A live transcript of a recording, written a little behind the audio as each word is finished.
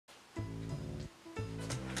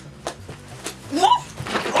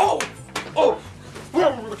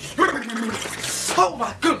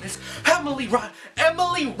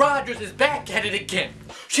Emily Rodgers is back at it again.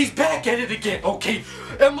 She's back at it again, okay?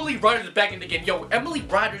 Emily Rodgers is back at it again. Yo, Emily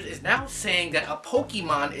Rodgers is now saying that a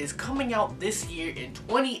Pokemon is coming out this year in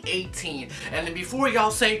 2018. And then before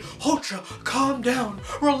y'all say, Ultra, calm down,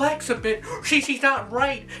 relax a bit. She's not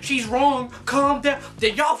right. She's wrong. Calm down.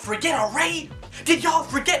 Did y'all forget already? Did y'all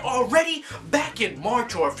forget already? Back in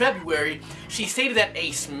March or February, she stated that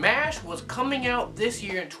a Smash was coming out this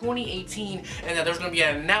year in 2018 and that there's going to be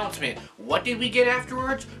an announcement. What did we get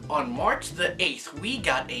afterwards? On March the 8th, we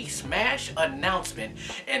got a Smash announcement,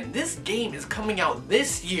 and this game is coming out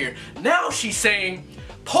this year. Now she's saying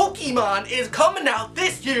Pokemon is coming out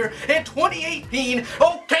this year in 2018.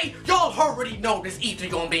 Okay, y'all already know this E3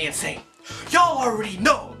 gonna be insane. Y'all already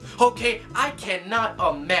know. Okay, I cannot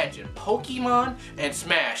imagine Pokemon and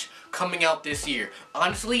Smash coming out this year.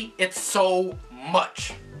 Honestly, it's so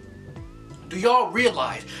much. Do y'all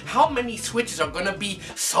realize how many Switches are gonna be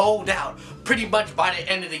sold out pretty much by the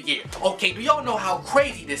end of the year? Okay, do y'all know how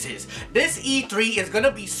crazy this is? This E3 is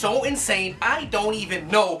gonna be so insane, I don't even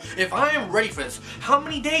know if I am ready for this. How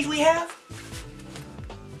many days we have?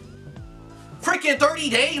 Freaking 30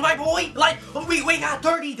 days, my boy! Like, we got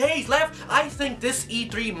 30 days left. I think this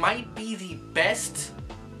E3 might be the best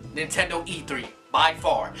Nintendo E3 by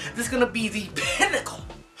far. This is gonna be the pinnacle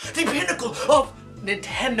of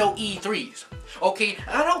Nintendo E3s. Okay,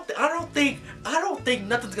 I don't think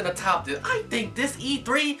nothing's gonna top this. I think this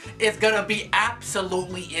E3 is gonna be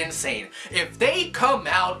absolutely insane. If they come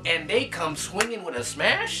out and they come swinging with a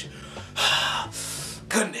Smash,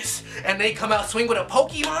 goodness, and they come out swinging with a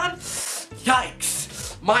Pokemon,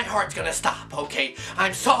 yikes, my heart's gonna stop, okay?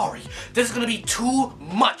 I'm sorry, this is gonna be too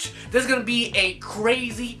much. This is gonna be a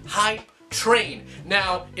crazy hype train.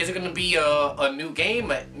 Now, is it gonna be a new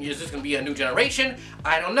game? Is this gonna be a new generation?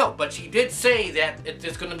 I don't know, but she did say that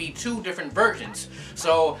it's gonna be two different versions.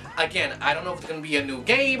 So, again, I don't know if it's gonna be a new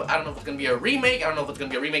game, I don't know if it's gonna be a remake, I don't know if it's gonna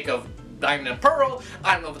be a remake of Diamond and Pearl,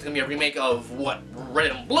 I don't know if it's gonna be a remake of, what,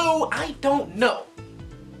 Red and Blue, I don't know.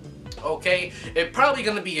 Okay, it's probably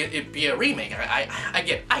gonna be a remake.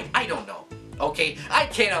 I don't know. Okay, I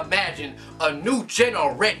can't imagine a new gen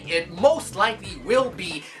already. It most likely will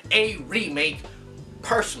be a remake.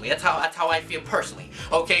 Personally, that's how I feel personally.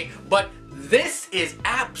 Okay, but this is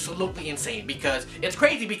absolutely insane because it's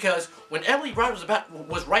crazy because when Emily Rodgers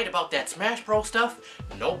was right about that Smash Bros stuff,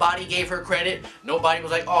 nobody gave her credit. Nobody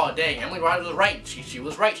was like, oh dang, Emily Rodgers was right. She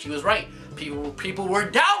was right. She was right. People were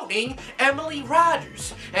doubting Emily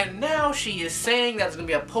Rodgers, and now she is saying that it's gonna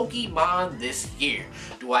be a Pokemon this year.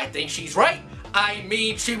 Do I think she's right? I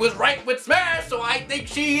mean, she was right with Smash, so I think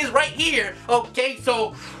she is right here. Okay,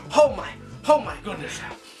 so oh my goodness,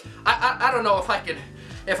 I don't know if I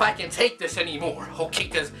can take this anymore. Okay,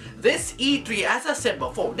 because this E3, as I said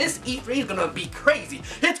before, this E3 is gonna be crazy.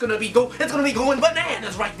 It's gonna be going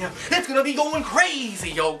bananas right now. It's gonna be going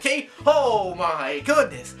crazy. Okay. Oh my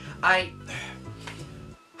goodness. I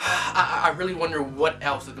really wonder what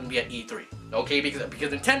else is gonna be at E3. Okay, because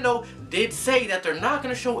Nintendo did say that they're not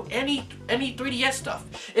gonna show any 3DS stuff.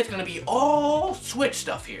 It's gonna be all Switch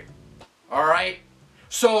stuff here. All right.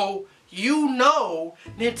 So you know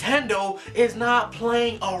Nintendo is not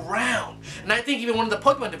playing around. And I think even one of the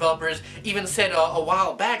Pokemon developers even said a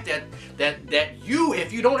while back that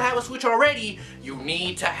if you don't have a Switch already, you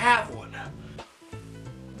need to have one.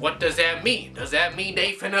 What does that mean? Does that mean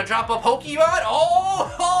they finna drop a Pokemon?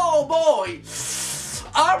 Oh boy!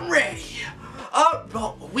 I'm ready!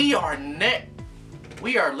 We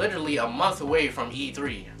are literally a month away from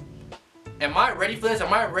E3. Am I ready for this?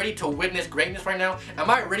 Am I ready to witness greatness right now? Am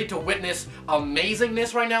I ready to witness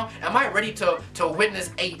amazingness right now? Am I ready to witness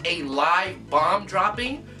a live bomb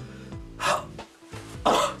dropping?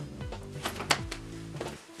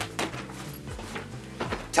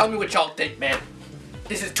 Tell me what y'all think, man.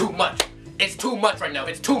 This is too much. It's too much right now.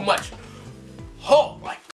 It's too much. Oh my